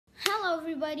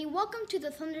everybody, welcome to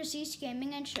the Thunder Zeus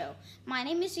Gaming and Show. My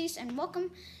name is Zeus and welcome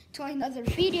to another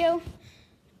video.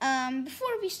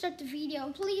 Before we start the video,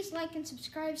 please like and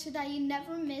subscribe so that you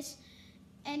never miss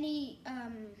any,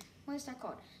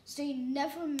 so you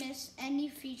never miss any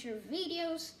feature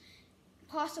videos,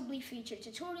 possibly feature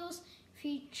tutorials,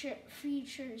 feature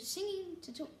singing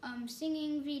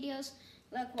videos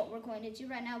like what we're going to do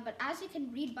right now. But as you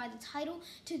can read by the title,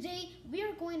 today we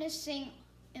are going to sing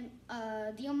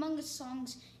the Among Us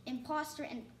songs Imposter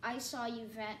and I Saw You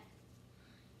Vent.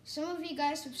 Some of you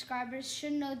guys subscribers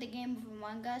should know the game of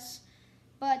Among Us,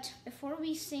 but before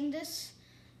we sing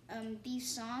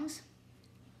these songs,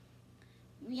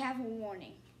 we have a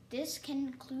warning. This can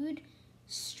include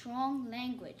strong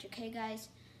language, okay guys?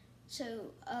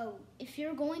 So if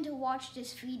you're going to watch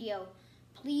this video,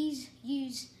 please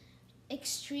use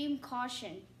extreme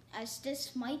caution, as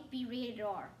this might be rated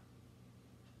R.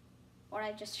 Or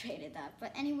I just rated that.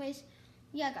 But anyways,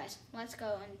 yeah guys, let's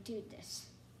go and do this.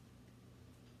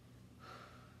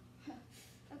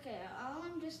 Okay, all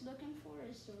I'm just looking for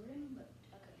is the room, but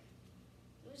okay.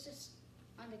 It was just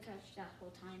on the couch that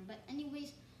whole time. But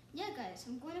anyways, yeah guys,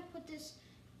 I'm going to put this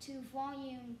to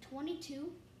volume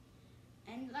 22.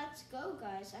 And let's go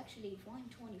guys, actually volume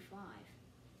 25.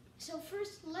 So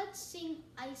first, let's sing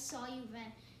I Saw You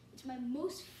Vent. It's my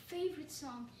most favorite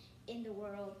song in the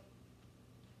world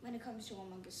when it comes to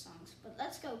Among Us songs. But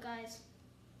let's go guys.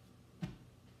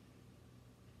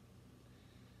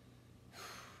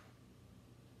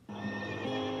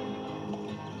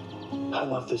 I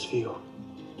love this view.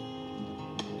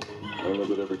 I love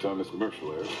it every time this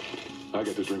commercial airs. I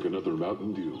get to drink another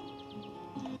Mountain Dew.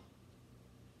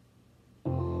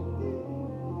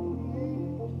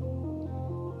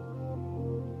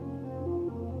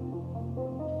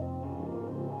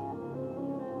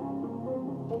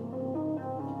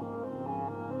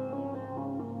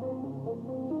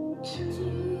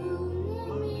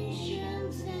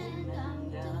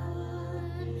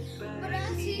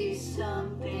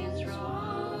 Something's wrong.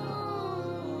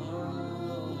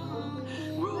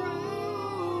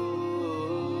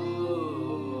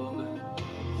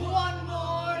 One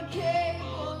more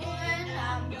cable and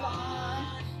I'm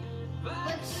gone.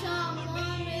 But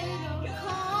someone will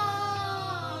come.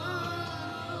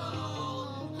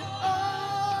 Oh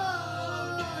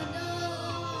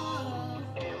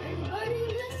no. Everybody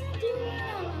listen to what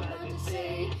I'm about to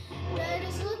say. Red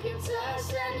is looking to us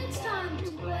and it's time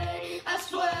to play. I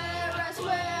swear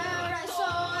I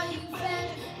saw you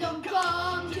vent. Don't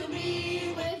come to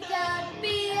me with that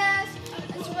BS.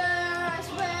 I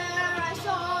swear I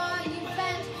saw you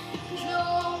vent. 'Cause no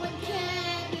one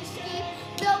can escape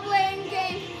the blame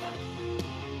game.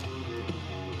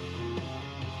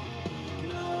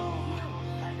 No,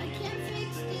 I can't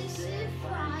fix this if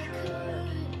I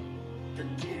could. The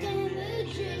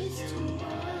damage is too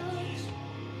much.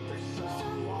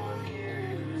 Someone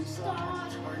here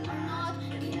stars are not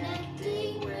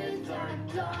connecting with our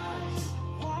dots.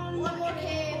 One more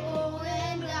cable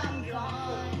and I'm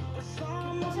gone.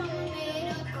 Someone made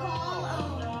a call, oh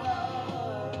no.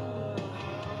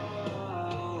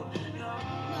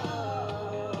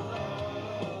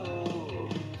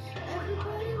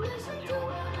 Everybody listen to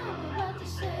what I'm about to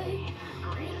say.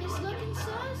 Green is looking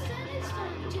sus and it's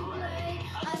time to play.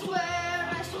 I swear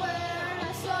I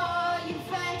saw you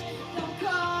vent. Don't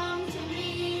come to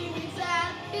me with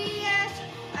that BS.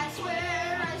 I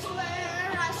swear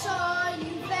I saw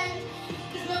you vent.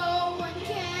 'Cause no one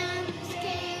can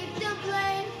escape the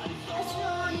blame. I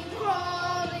saw you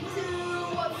crawling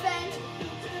through a vent.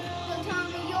 Don't tell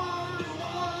me you're the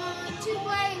one to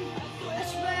blame. I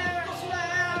swear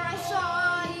I saw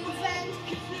you vent.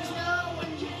 'Cause no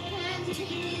one can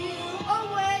take you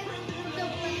away from the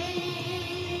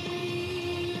blame.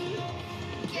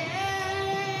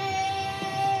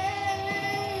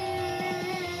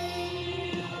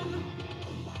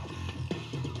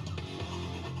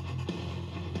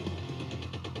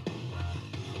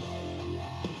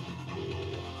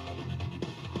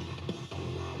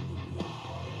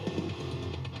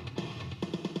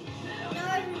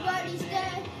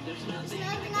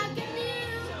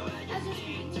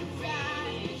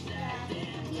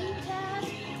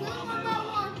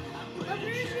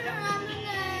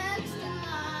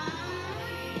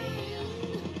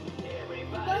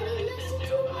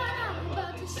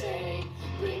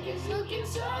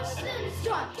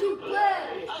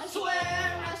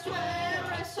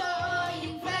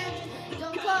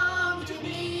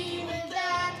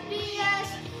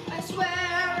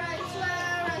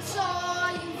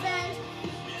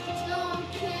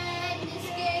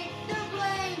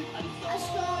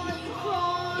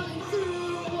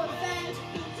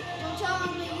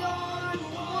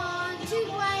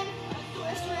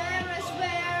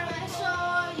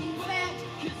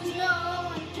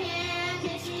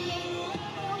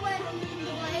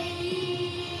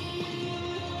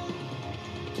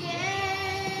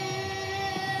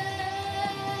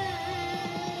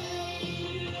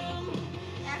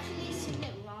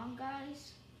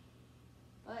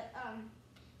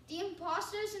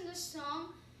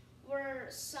 song were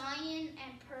cyan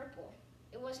and purple.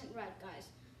 It wasn't red, guys.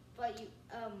 But you,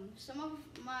 some of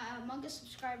my Among Us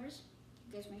subscribers,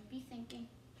 you guys might be thinking,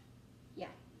 yeah,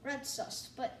 red sus.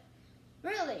 But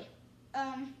really,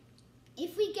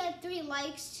 if we get 3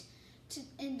 likes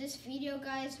in this video,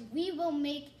 guys, we will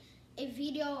make a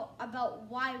video about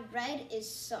why red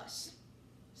is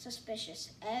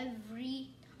suspicious every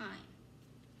time.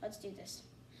 Let's do this.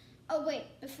 Oh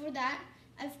wait, before that,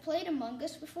 I've played Among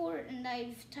Us before, and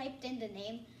I've typed in the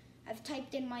name. I've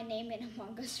typed in my name in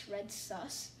Among Us, red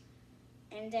sus.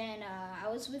 And then I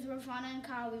was with Ravana and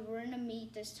Kyle. We were in a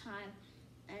meet this time.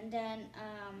 And then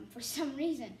for some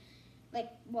reason, like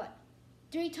what,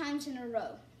 3 times in a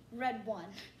row, red won.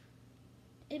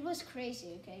 It was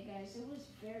crazy, okay, guys? It was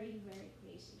very, very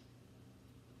crazy.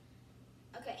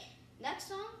 Okay, next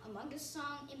song, Among Us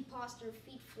song, Imposter,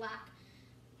 feat. Flak.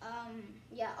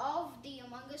 Yeah, all of the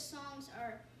Among Us songs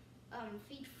are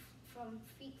feat.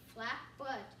 Flak,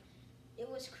 but it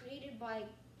was created by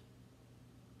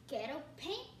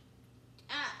GatoPaint.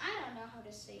 I don't know how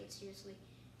to say it seriously.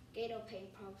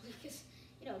 GatoPaint probably, because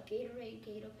you know Gatorade,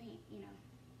 GatoPaint, you know.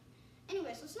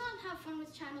 Anyways, let's not have fun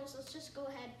with channels. Let's just go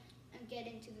ahead and get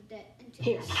into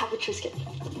Here, this. have a Triscuit.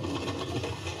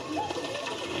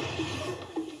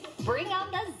 Bring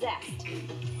on the zest.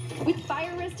 With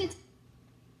fire roasted.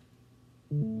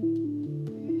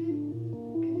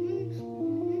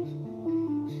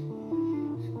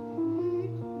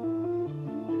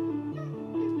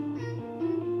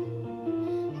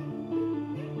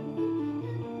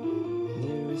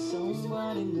 There is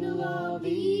someone in the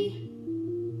lobby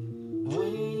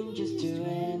waiting just to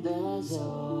end us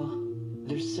all.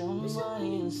 There's someone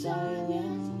in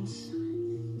silence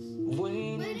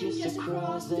waiting just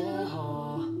across the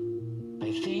hall.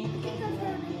 I think I've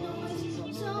heard a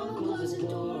noise. Someone close the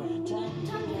door. Time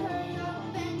to hurry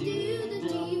up and do the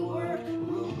D work. The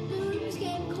room is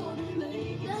getting colder,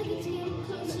 like it's getting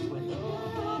closer.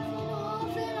 Off and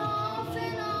off and off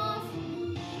and off.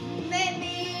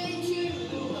 Maybe it's you,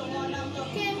 the one I'm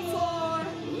looking for.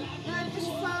 Not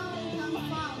just found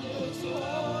those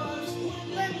scores.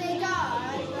 When they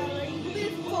died, already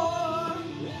before.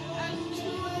 I'm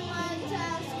doing my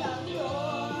task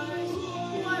outdoors. Who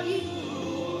are you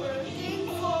working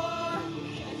for?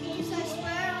 'Cause I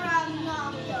swear I'm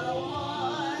not the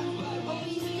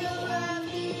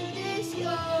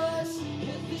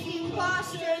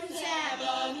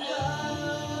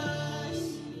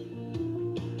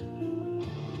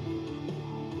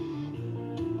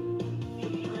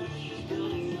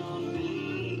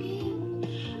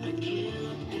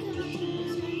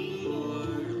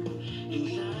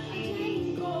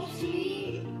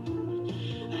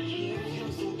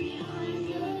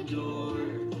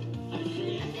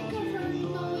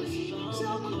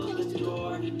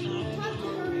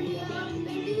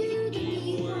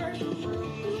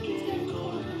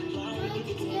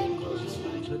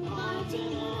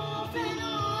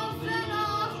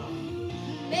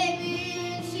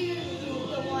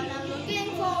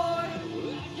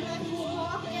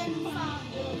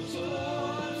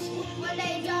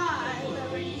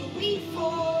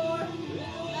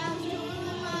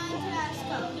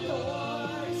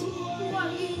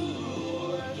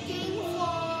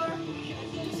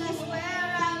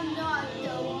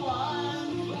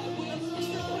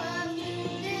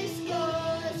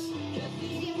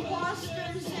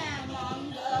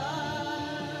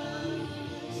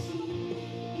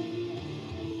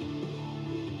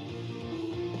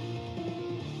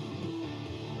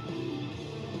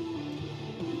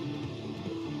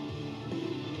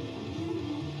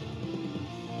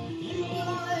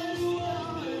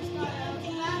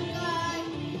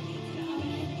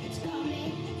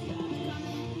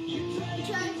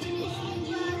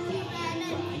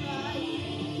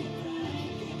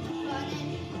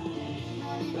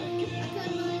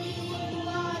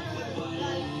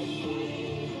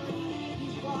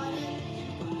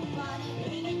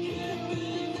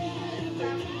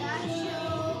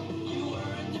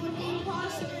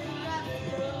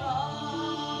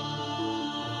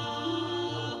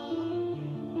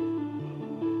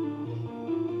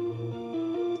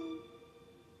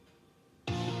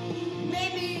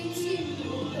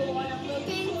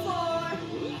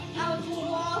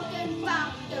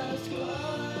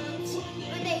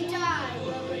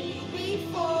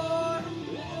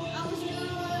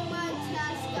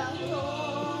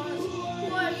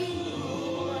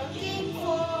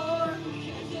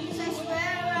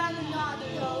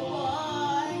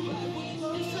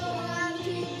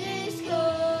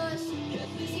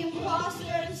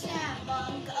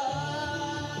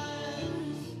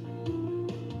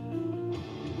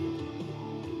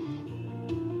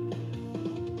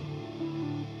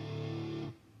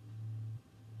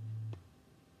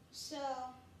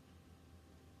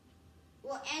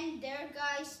end there,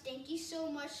 guys. Thank you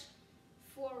so much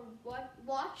for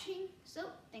watching. So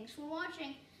thanks for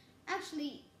watching.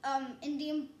 Actually, in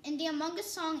the Among Us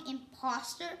song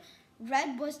Imposter,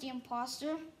 Red was the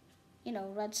imposter. You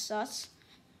know, Red sus.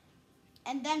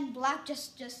 And then Black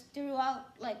just threw out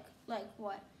like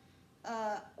what?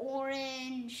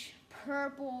 Orange,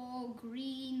 purple,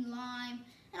 green, lime,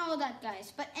 and all that,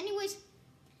 guys. But anyways,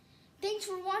 thanks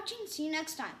for watching. See you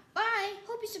next time. Bye.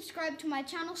 Hope you subscribe to my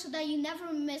channel so that you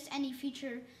never miss any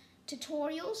future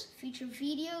tutorials, future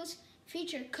videos,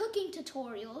 future cooking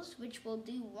tutorials, which we'll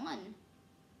do one.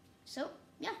 So,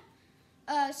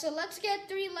 yeah. So let's get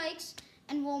 3 likes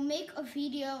and we'll make a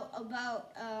video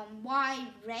about why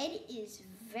Red is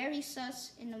very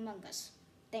sus in Among Us.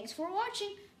 Thanks for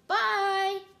watching.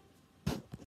 Bye.